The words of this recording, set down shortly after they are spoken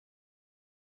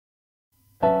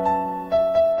The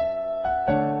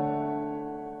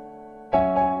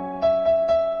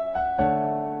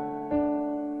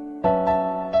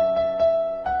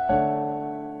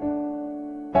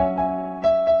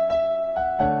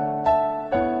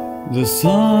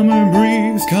summer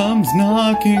breeze comes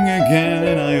knocking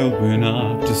again. I open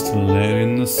up just to let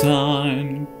in the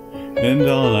sun, and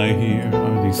all I hear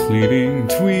are these fleeting,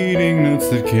 tweeting notes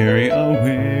that carry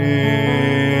away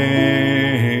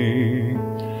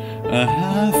a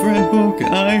half-read book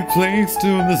I place to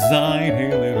the side.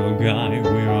 Hey little guy,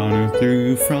 where on earth are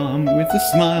you from? With a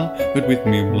smile, but with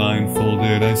me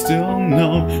blindfolded, I still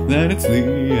know that it's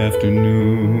the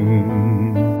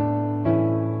afternoon.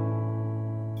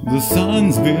 The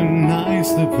sun's been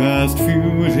nice the past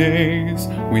few days.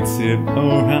 We'd sit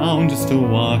around just to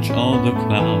watch all the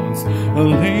clouds, a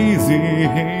lazy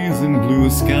haze in blue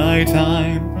sky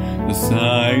time, the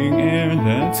sighing air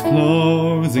that's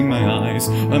closing my eyes,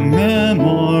 a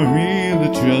memory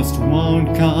that just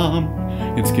won't come.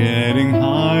 It's getting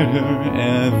harder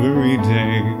every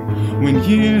day, when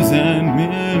years and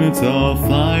minutes all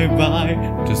fly by.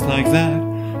 Just like that,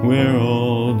 we're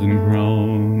old and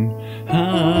grown.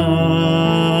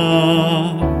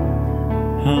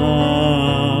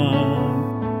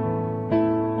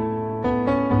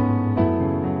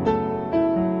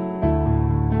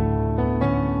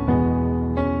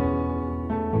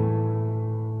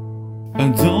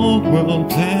 Adult world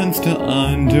plans to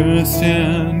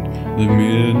understand. The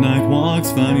midnight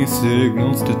walks, funny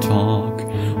signals to talk.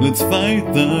 Let's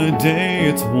fight the day,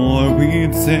 it's war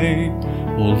we'd say.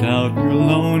 Hold out your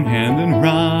lone hand and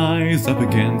rise up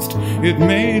against. It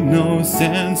made no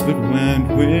sense but went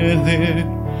with it.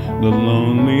 The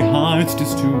lonely heart's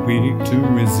just too weak to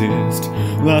resist.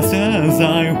 Lost as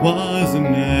I was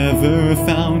and never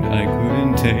found, I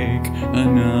couldn't take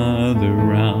another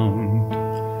round.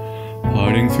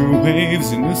 Parting through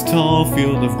waves in this tall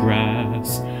field of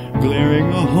grass, glaring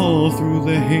a hole through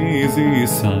the hazy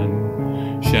sun.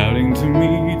 Shouting to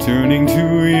me, turning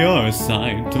to your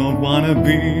side. Don't wanna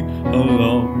be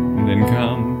alone, then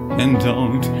come and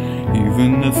don't.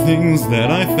 Even the things that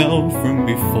I felt from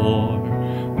before,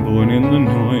 born in the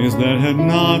noise that had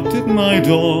knocked at my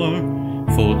door,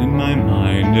 folding my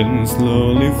mind and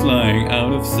slowly flying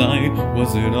out of sight.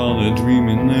 Was it all a dream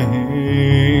in the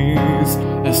haze?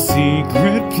 A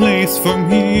secret place for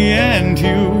me and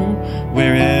you,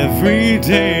 where every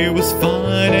day was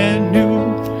fun and new.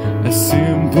 A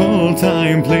simple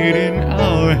time played in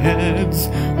our heads.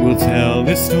 We'll tell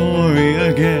this story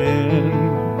again.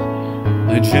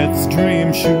 A jet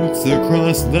stream shoots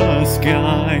across the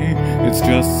sky. It's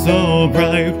just so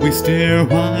bright we stare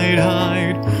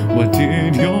wide-eyed. What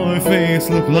did your face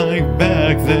look like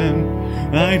back then?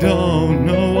 I don't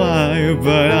know why,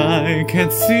 but I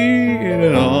can't see it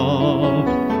at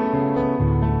all.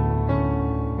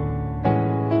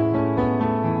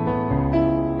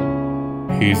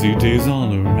 Hazy days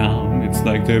all around, it's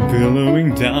like they're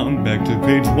billowing down. Back to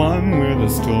page 1 where the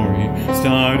story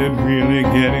started really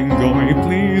getting gory.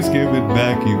 Please give it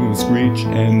back, you screech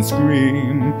and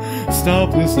scream.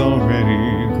 Stop this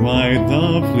already, quite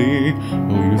the plea.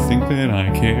 Oh, you think that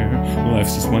I care?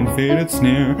 Life's just one faded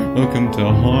snare. Welcome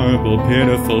to horrible,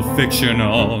 pitiful,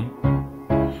 fictional.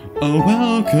 A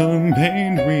welcome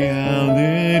pained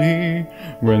reality,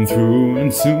 run through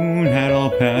and soon had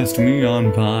all passed me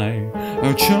on by.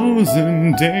 Our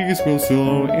chosen days grow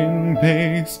slow in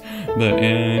pace, but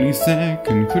any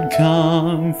second could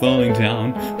come falling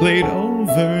down. Played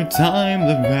over time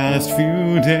the past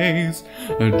few days,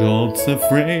 adults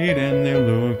afraid and they're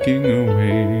looking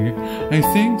away. I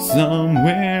think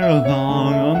somewhere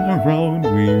along on the road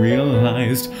we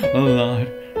realized a lot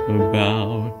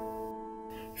about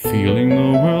feeling the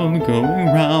world going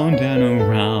round and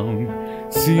around,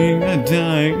 seeing a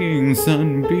dying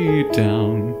sun beat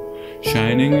down,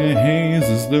 shining a haze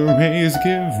as the rays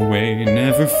give way.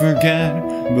 Never forget,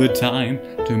 but time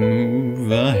to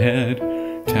move ahead.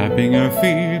 Tapping our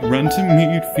feet, run to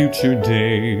meet future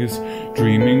days,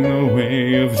 dreaming the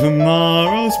way of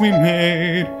tomorrows we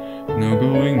made. No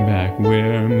going back,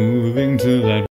 we're moving to that